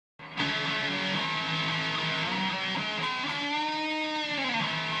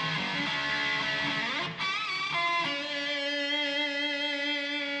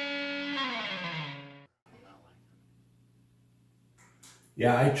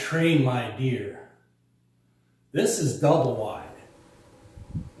Yeah, I train my deer. This is double wide.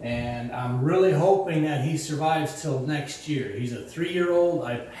 And I'm really hoping that he survives till next year. He's a 3-year-old.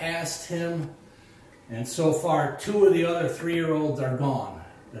 I passed him. And so far, 2 of the other 3-year-olds are gone.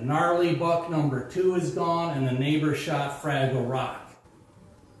 The gnarly buck number 2 is gone, and the neighbor shot Fraggle Rock.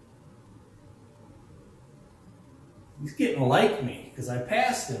 He's getting like me because I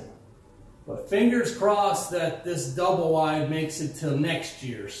passed him. But fingers crossed that this double wide makes it till next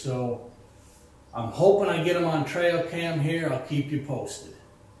year. So I'm hoping I get him on trail cam here. I'll keep you posted.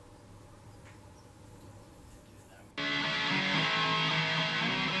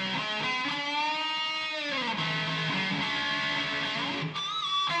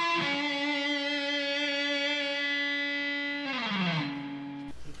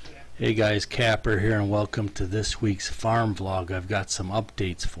 Hey guys, Kapper here and welcome to this week's farm vlog. I've got some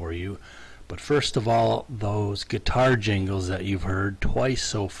updates for you. But first of all, those guitar jingles that you've heard twice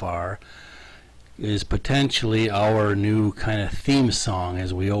so far is potentially our new kind of theme song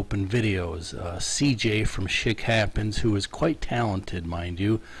as we open videos. CJ from Schick Happens, who is quite talented, mind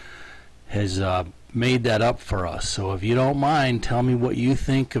you, has made that up for us. So if you don't mind, tell me what you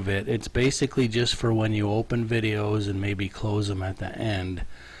think of it. It's basically just for when you open videos and maybe close them at the end.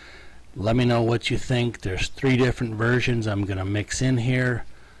 Let me know what you think. There's 3 different versions I'm going to mix in here,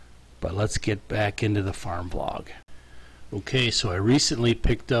 but let's get back into the farm vlog. Okay, so I recently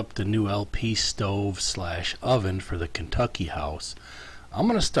picked up the new LP stove / oven for the Kentucky house. I'm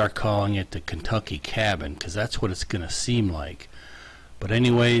going to start calling it the Kentucky cabin because that's what it's going to seem like. But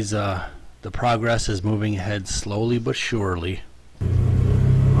anyways, the progress is moving ahead slowly but surely.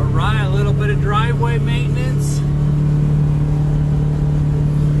 Alright, a little bit of driveway maintenance.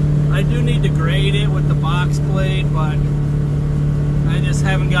 I do need to grade it with the box blade, but I just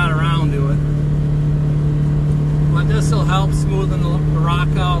haven't got around to it. But this will help smoothen the rock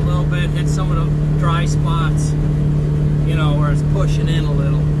out a little bit, hit some of the dry spots, you know, where it's pushing in a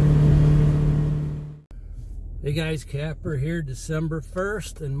little. Hey guys, Kapper here, December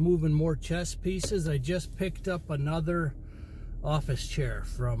 1st, and moving more chess pieces. I just picked up another office chair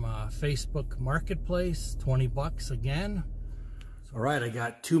from Facebook Marketplace, 20 bucks again. Alright, I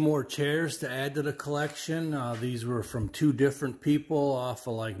got 2 more chairs to add to the collection. These were from 2 different people off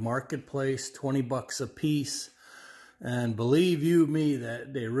of like Marketplace, 20 bucks a piece. And believe you me,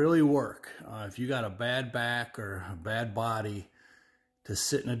 that they really work. If you got a bad back or a bad body, to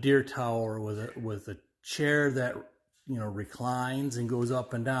sit in a deer tower with a chair that, you know, reclines and goes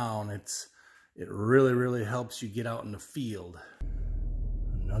up and down, it really helps you get out in the field.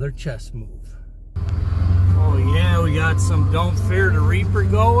 Another chest move. Oh yeah, we got some Don't Fear the Reaper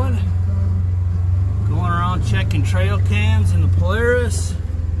going around checking trail cams in the Polaris.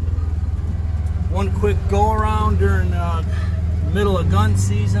 One quick go around during the middle of gun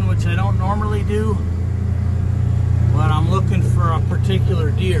season, which I don't normally do, but I'm looking for a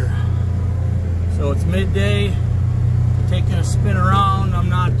particular deer. So it's midday, taking a spin around. I'm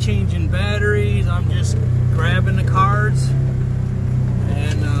not changing batteries, I'm just grabbing the cards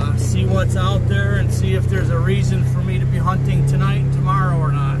and see what's out there and see if there's a reason for me to be hunting tonight and tomorrow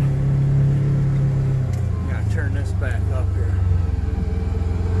or not. I'm gonna turn this back up here.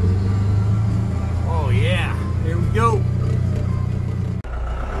 Oh yeah, here we go.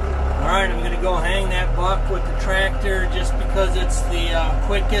 Alright, I'm gonna go hang that buck with the tractor just because it's the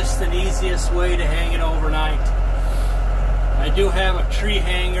quickest and easiest way to hang it overnight. I do have a tree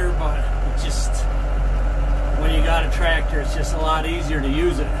hanger, but it just, when you got a tractor, it's just a lot easier to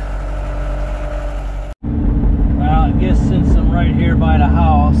use it. Well, I guess since I'm right here by the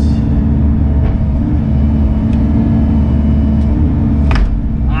house,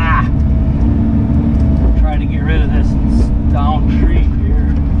 try to get rid of this down tree here.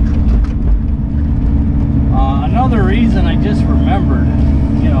 Another reason I just remembered,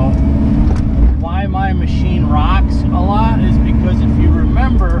 you know, why my machine rocks a lot is because if you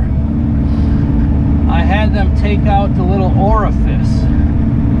remember, I had them take out the little orifice.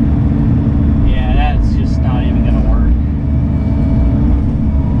 Yeah, that's just not even gonna work.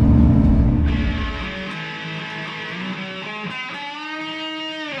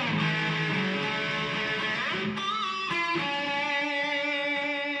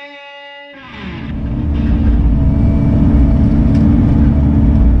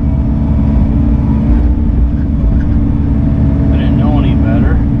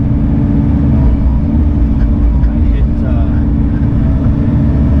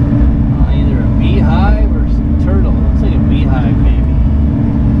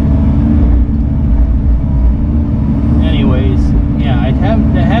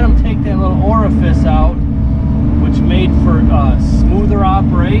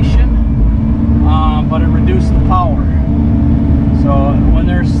 power. So when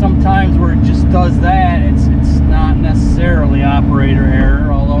there's some times where it just does that, it's not necessarily operator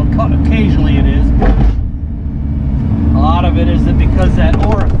error, although occasionally it is. A lot of it is that because that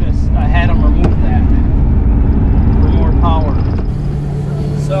orifice, I had them remove that for more power.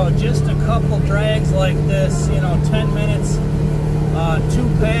 So just a couple drags like this, you know, 10 minutes,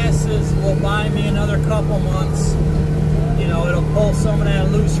 2 passes will buy me another couple months. You know, it'll pull some of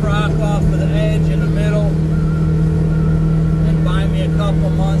that loose rock off of the edge in the middle and buy me a couple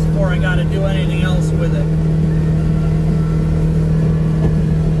months before I got to do anything else with it.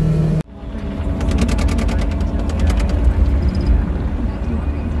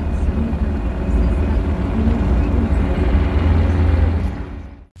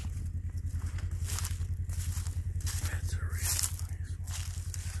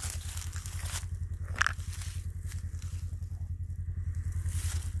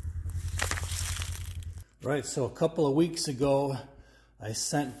 Right, so a couple of weeks ago, I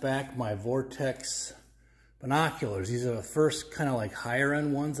sent back my Vortex binoculars. These are the first kind of like higher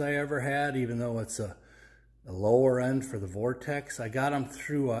end ones I ever had, even though it's a lower end for the Vortex. I got them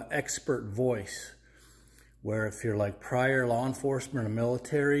through Expert Voice, where if you're like prior law enforcement or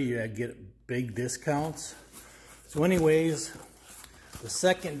military, you get big discounts. So anyways, the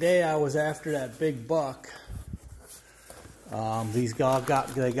second day I was after that big buck, they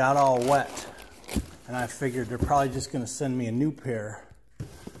got all wet. And I figured they're probably just going to send me a new pair,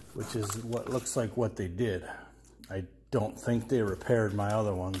 which is what looks like what they did. I don't think they repaired my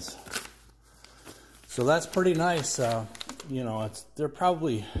other ones. So that's pretty nice. You know, they're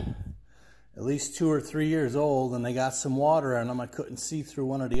probably at least 2 or 3 years old, and they got some water in them. I couldn't see through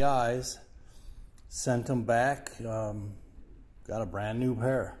one of the eyes. Sent them back. Got a brand new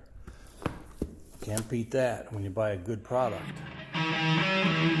pair. Can't beat that when you buy a good product.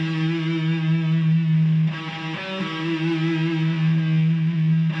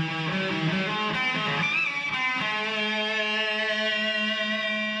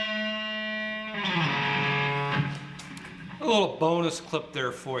 A little bonus clip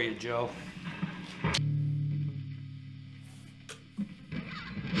there for you, Joe.